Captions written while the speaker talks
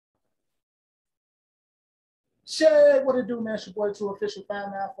Shay, what it do, man? It's your boy, 2 Official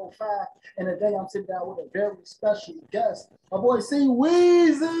 5945. And today I'm sitting down with a very special guest. My boy,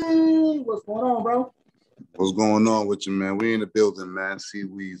 Weezy. What's going on, bro? What's going on with you, man? We in the building, man. See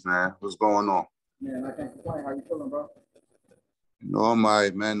Weez, man. What's going on? Man, I can't complain. How you feeling, bro? You know, I'm all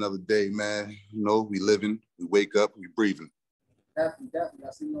right, man. Another day, man. You know, we living, we wake up, we breathing. Definitely.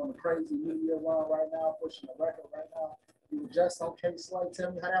 I see you on the crazy media run right now, pushing the record right now. You were just on K-Slay.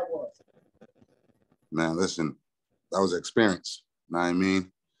 Tell me how that was. Man, listen, that was an experience. You know what I mean?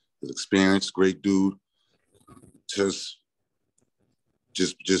 It was experience, great dude. Just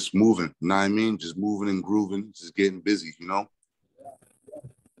moving. You know what I mean? Just moving and grooving, just getting busy, you know?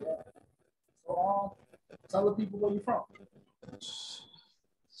 Yeah. So, tell the people where you from.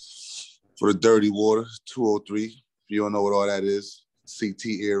 For the dirty water, 203. If you don't know what all that is, CT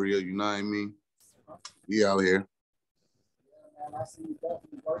area, you know what I mean? We out here. Yeah, man, I see you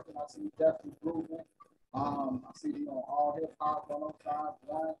definitely working. I see you definitely grooving. I see you on All Hip Hop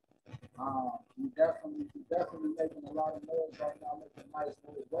 105.1. You definitely making a lot of noise right now, making a nice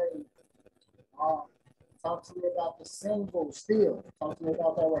little wave. Talk to me about the single Still. Talk to me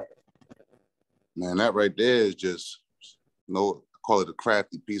about that record. Man, that right there is just, you know, I call it a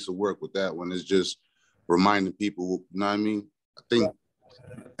crafty piece of work with that one. It's just reminding people, you know what I mean? I think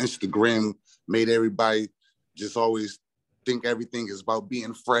Instagram made everybody just always think everything is about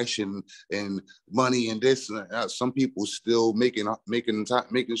being fresh and money and this and that. Some people still making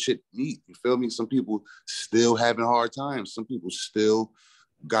shit neat. You feel me? Some people still having hard times. Some people still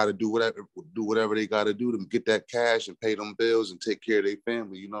got to do whatever they got to do to get that cash and pay them bills and take care of their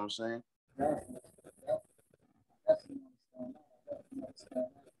family. You know what I'm saying? Definitely understand.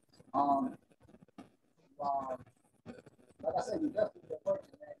 Like I said, you definitely been working,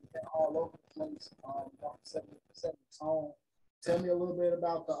 man. You've been all over the place. 70% tone. Tell me a little bit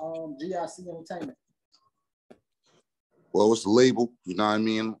about the GIC Entertainment. Well, it's the label, you know what I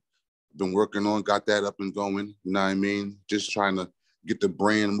mean? Been working on, got that up and going, you know what I mean? Just trying to get the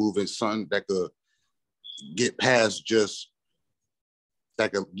brand moving, something that could get past just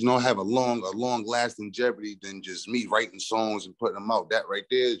that could, you know, have a long lasting longevity than just me writing songs and putting them out. That right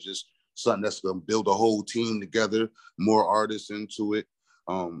there is just something that's gonna build a whole team together, more artists into it.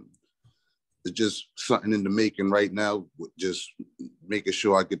 It's just something in the making right now, just making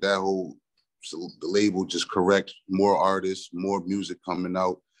sure I get that whole the label just correct, more artists, more music coming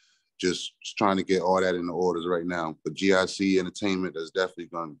out, just trying to get all that in the orders right now. But GIC Entertainment is definitely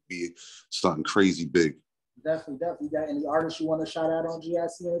going to be something crazy big. Definitely. You got any artists you want to shout out on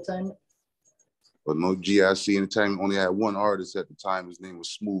GIC Entertainment? But no, GIC Entertainment only had one artist at the time. His name was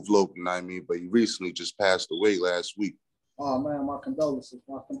Smooth Lope, you know what I mean? But he recently just passed away last week. Oh, man, my condolences.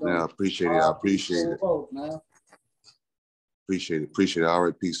 Yeah, I appreciate it. Appreciate it. Appreciate it.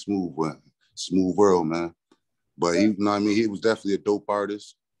 R.I.P. Smooth World, man. But he, you know what I mean? He was definitely a dope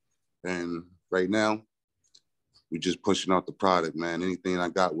artist. And right now, we're just pushing out the product, man. Anything I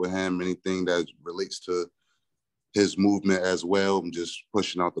got with him, anything that relates to his movement as well, I'm just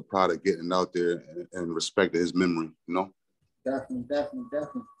pushing out the product, getting out there and respect his memory, you know? Definitely.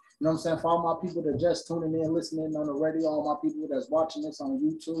 You know what I'm saying? For all my people that just tuning in, listening on the radio, all my people that's watching this on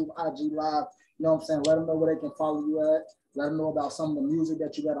YouTube, IG Live, you know what I'm saying? Let them know where they can follow you at. Let them know about some of the music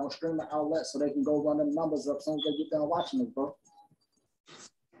that you got on streaming outlets so they can go run them numbers up as soon as they get done watching this, bro.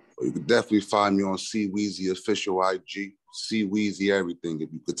 You can definitely find me on C Weezy official IG, C Weezy everything.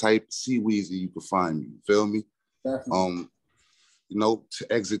 If you could type C Weezy, you can find me. You feel me? Definitely. You know,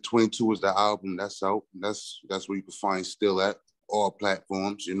 to Exit 22 is the album that's out. That's where you can find Still at all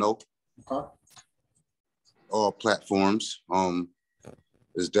platforms. You know, all platforms.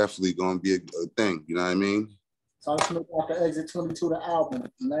 It's definitely gonna be a thing. You know what I mean? Talk to me about the Exit 22, the album.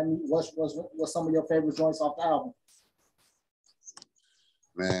 What's some of your favorite joints off the album?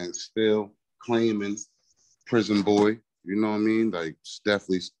 Man, Still, Claiming, Prison Boy. You know what I mean? Like,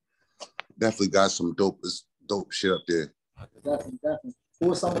 definitely got some dope shit up there. Definitely.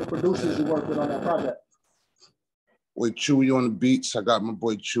 Who are some of the producers you worked with on that project? Boy Chewy on the beats. I got my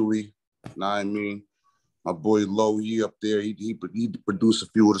boy Chewy. You know what I mean? My boy Low, he up there. He produced a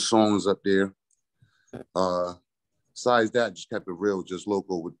few of the songs up there. Besides that, just kept it real, just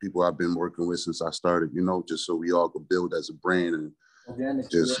local with people I've been working with since I started, you know, just so we all could build as a brand and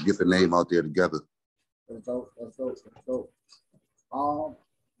just get the name out there together. That's dope.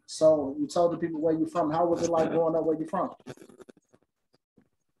 So you told the people where you're from. How was it like growing up where you're from?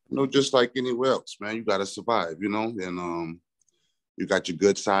 You know, just like anywhere else, man, you got to survive, you know, and you got your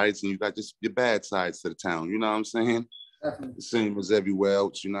good sides and you got just your bad sides to the town, you know what I'm saying? Definitely. The same as everywhere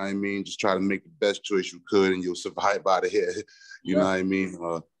else, you know what I mean? Just try to make the best choice you could and you'll survive out of here, you know what I mean?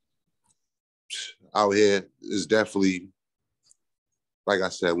 out here is definitely, like I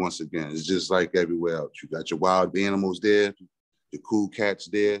said, once again, it's just like everywhere else. You got your wild animals there, your cool cats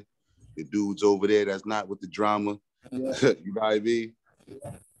there, your dudes over there that's not with the drama. Yeah. You know what I mean?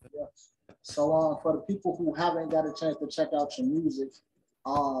 Yeah. Yeah. So for the people who haven't got a chance to check out your music,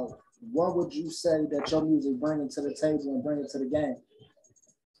 what would you say that your music bringing to the table and bringing to the game?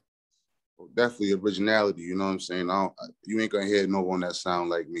 Definitely originality, you know what I'm saying? You ain't gonna hear no one that sound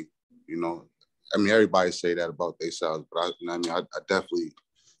like me, you know. I mean, everybody say that about themselves, but I definitely,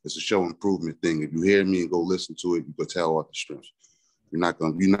 it's a show improvement thing. If you hear me and go listen to it, you can tell all the strengths. You're not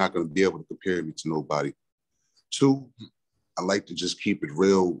gonna be able to compare me to nobody. Two, I like to just keep it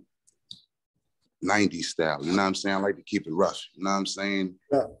real 90s style. You know what I'm saying? I like to keep it rough. You know what I'm saying?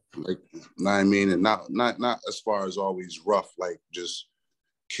 Yeah. Like, you know what I mean? And not as far as always rough, like just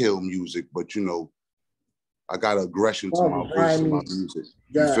kill music, but you know, I got aggression to my voice and my music.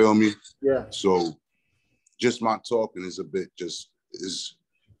 You feel me? Yeah. So just my talking is a bit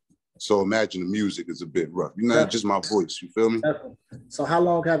so imagine the music is a bit rough. You know, just my voice. You feel me? Definitely. So how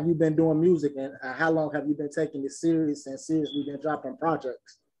long have you been doing music, and how long have you been taking it serious and seriously been dropping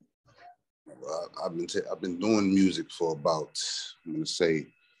projects? I've been doing music for about, I'm gonna say,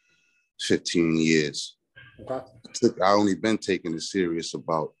 15 years. Okay. I only been taking it serious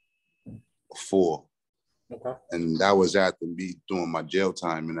about 4. Okay. And that was after me doing my jail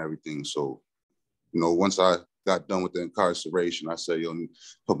time and everything. So, you know, once I got done with the incarceration, I said, yo,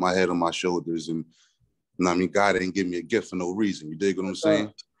 put my head on my shoulders. And, you know, I mean, God didn't give me a gift for no reason. You dig what I'm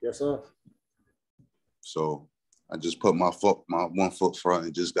saying? Yes, sir. So I just put my 1 foot front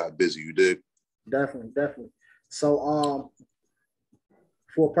and just got busy. You dig? Definitely. So,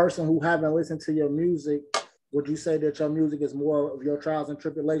 for a person who haven't listened to your music, would you say that your music is more of your trials and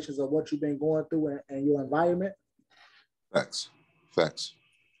tribulations of what you've been going through and your environment? Facts.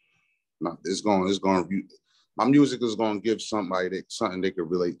 No, my music is going to give somebody something they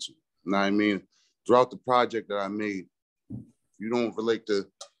could relate to. You know what I mean? Throughout the project that I made, you don't relate to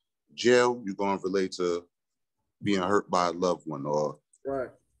jail, you're going to relate to being hurt by a loved one or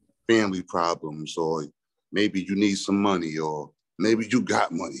family problems, or maybe you need some money, or maybe you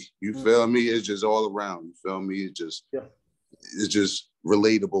got money. You feel me? It's just all around. You feel me? It's just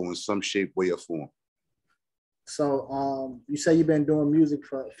relatable in some shape, way, or form. So you say you've been doing music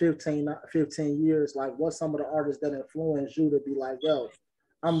for 15 years. Like, what's some of the artists that influenced you to be like, yo,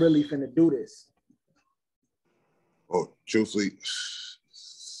 I'm really finna do this? Oh, truthfully,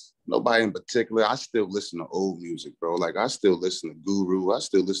 nobody in particular. I still listen to old music, bro. Like, I still listen to Guru. I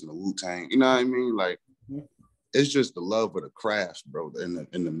still listen to Wu-Tang. You know what I mean? Like, it's just the love of the craft, bro, and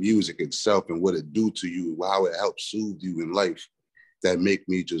the music itself and what it do to you, how it helps soothe you in life, that make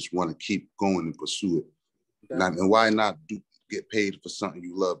me just want to keep going and pursue it. And why not get paid for something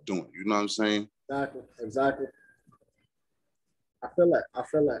you love doing? You know what I'm saying? Exactly. I feel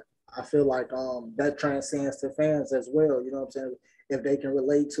like that transcends to fans as well. You know what I'm saying? If they can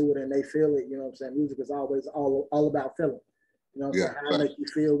relate to it and they feel it, you know what I'm saying? Music is always all about feeling. You know what I'm saying? How it make you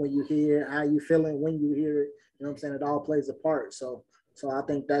feel when you hear it, how you feeling when you hear it. You know what I'm saying? It all plays a part. So I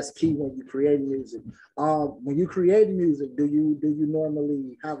think that's key when you create music. When you create music, do you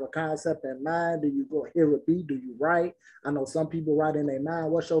normally have a concept in mind? Do you go hear a beat? Do you write? I know some people write in their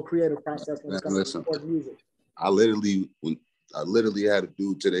mind. What's your creative process when it comes to recording music? I literally had a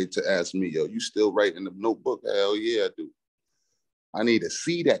dude today to ask me, yo, you still writing in the notebook? Hell yeah, I do. I need to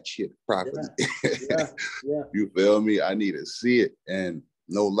see that shit properly. Yeah. You feel me? I need to see it. And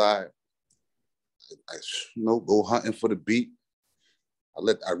no lie, I go hunting for the beat.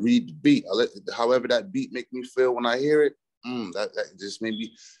 I read the beat. However that beat make me feel when I hear it. That just made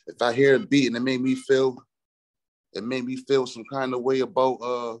me. If I hear a beat and it made me feel some kind of way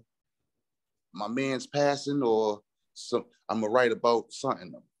about my man's passing, or I'm gonna write about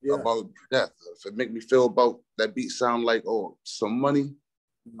something about death. If it make me feel about that beat sound like some money,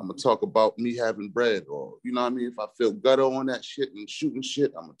 I'm gonna talk about me having bread, or you know what I mean. If I feel gutto on that shit and shooting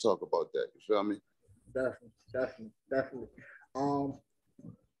shit, I'm gonna talk about that. You feel me? Definitely.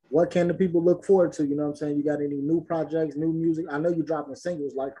 What can the people look forward to? You know what I'm saying? You got any new projects, new music? I know you're dropping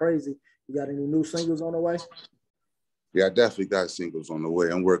singles like crazy. You got any new singles on the way? Yeah, I definitely got singles on the way.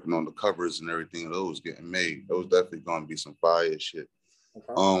 I'm working on the covers and everything. Those getting made. Those definitely gonna be some fire shit.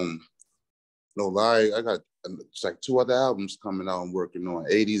 Okay. No lie, I got it's like 2 other albums coming out. I'm working on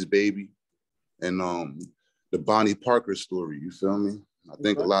 80s Baby and the Bonnie Parker story. You feel me? I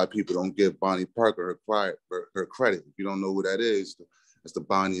think a lot of people don't give Bonnie Parker her credit. If you don't know who that is, it's the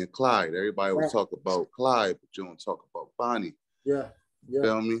Bonnie and Clyde. Everybody will talk about Clyde, but you don't talk about Bonnie. Yeah.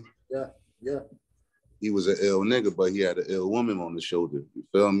 Feel me? Yeah. He was an ill nigga, but he had an ill woman on the shoulder. You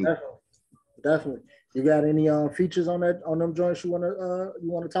feel me? Definitely. You got any features on them joints you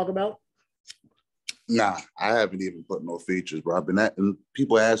wanna talk about? Nah, I haven't even put no features, bro. I've been at, and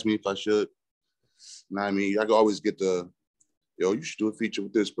people ask me if I should. Nah, I mean, I can always get the, yo, you should do a feature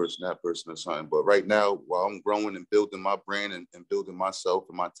with this person, that person, or something. But right now, while I'm growing and building my brand and building myself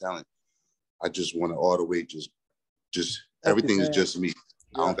and my talent, I just want to all the way just everything is just me.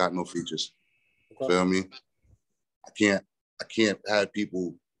 Yeah. I don't got no features. Okay. Feel me? I can't have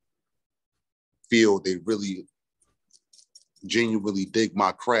people feel they really genuinely dig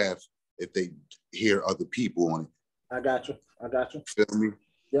my craft if they hear other people on it. I got you. Feel me?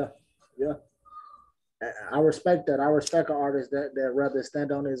 Yeah. I respect that. I respect an artist that rather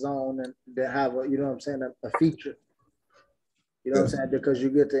stand on his own and that have a, you know what I'm saying, a feature. You know what I'm saying? Because you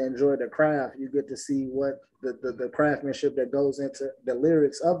get to enjoy the craft. You get to see what the craftsmanship that goes into the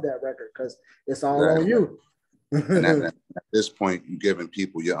lyrics of that record, because it's all on you. And at this point, you're giving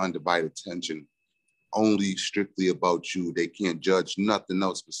people your undivided attention, only strictly about you. They can't judge nothing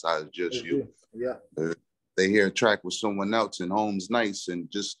else besides just you. Yeah. They hear a track with someone else and home's nice and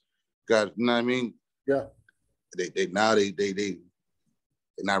just got, you know what I mean? Yeah. They not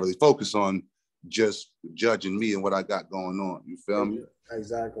really focused on just judging me and what I got going on. You feel me?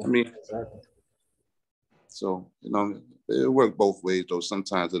 Exactly. I mean, so, you know, it works both ways though.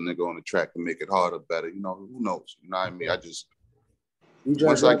 Sometimes a nigga on the track can make it harder, better. You know, who knows? You know what I mean? You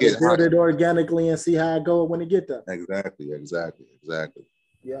just have to build it organically and see how it goes when it get there. Exactly.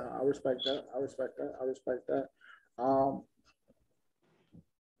 Yeah, I respect that.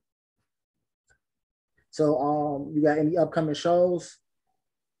 So you got any upcoming shows?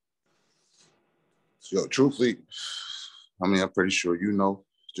 Yo, truthfully, I mean, I'm pretty sure you know,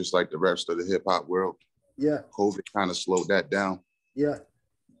 just like the rest of the hip hop world. Yeah. COVID kind of slowed that down. Yeah.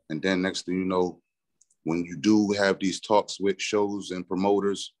 And then next thing you know, when you do have these talks with shows and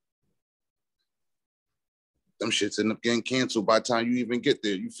promoters, them shits end up getting canceled by the time you even get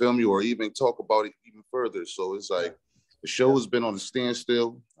there. You feel me? Or even talk about it even further. So it's like the show has been on a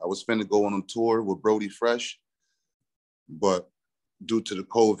standstill. I was finna go on a tour with Brody Fresh, but due to the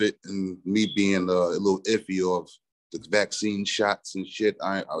COVID and me being a little iffy of the vaccine shots and shit,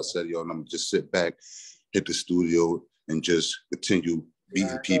 I said, yo, I'm gonna just sit back, hit the studio, and just continue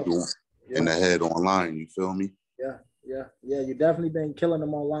beating people in the head online. You feel me? Yeah. You definitely been killing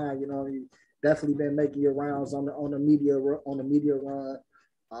them online. You know, you definitely been making your rounds on the media run.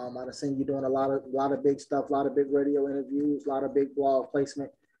 I've seen you doing a lot of big stuff, a lot of big radio interviews, a lot of big blog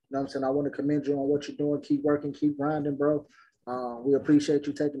placement. You know what I'm saying? I want to commend you on what you're doing. Keep working, keep grinding, bro. We appreciate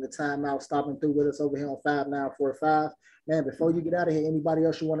you taking the time out, stopping through with us over here on 5945. Man, before you get out of here, anybody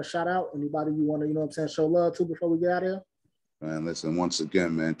else you want to shout out? Anybody you want to, you know what I'm saying, show love to before we get out of here? Man, listen, once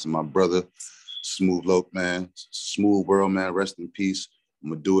again, man, to my brother, Smooth Loke, man, Smooth World, man, rest in peace. I'm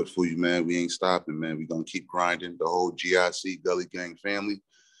going to do it for you, man. We ain't stopping, man. We going to keep grinding. The whole GIC, Gully Gang family,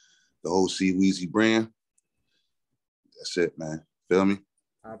 the whole Weezy brand. That's it, man. Feel me?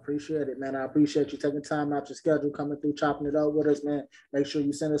 I appreciate it, man. I appreciate you taking time out your schedule, coming through, chopping it up with us, man. Make sure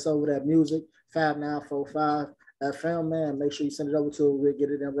you send us over that music, 5945 FM, man. Make sure you send it over to us. We'll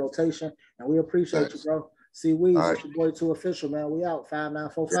get it in rotation. And we appreciate you, bro. Weez, it's your boy 2 Official, man. We out,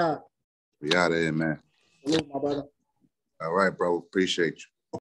 5945. We out of here, man. Salute, my brother. All right, bro. Appreciate you.